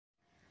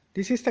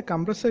This is the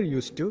compressor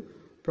used to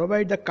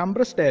provide the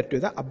compressed air to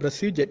the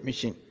abrasive jet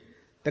machine.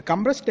 The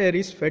compressed air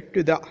is fed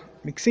to the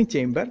mixing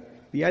chamber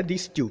via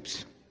these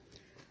tubes.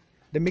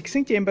 The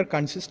mixing chamber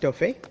consists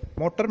of a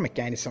motor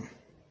mechanism.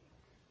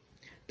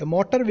 The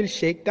motor will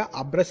shake the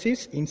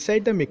abrasives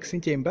inside the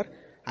mixing chamber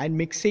and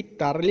mix it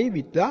thoroughly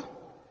with the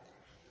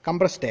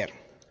compressed air.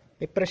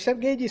 A pressure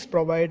gauge is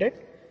provided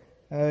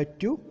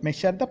to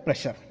measure the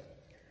pressure.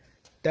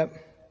 The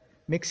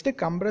mixed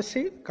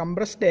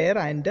compressed air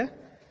and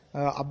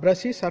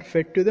abrasives are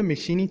fed to the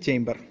machining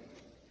chamber.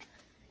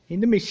 In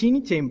the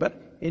machining chamber,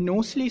 a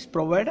nozzle is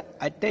provided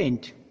at the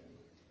end.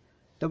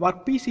 The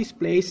workpiece is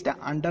placed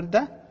under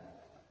the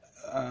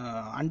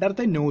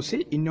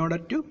nozzle in order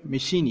to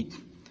machine it.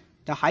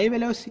 The high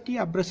velocity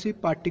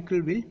abrasive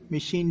particle will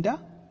machine the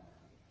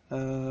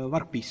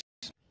workpiece.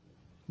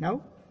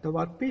 Now the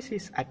workpiece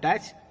is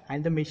attached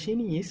and the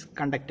machining is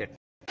conducted.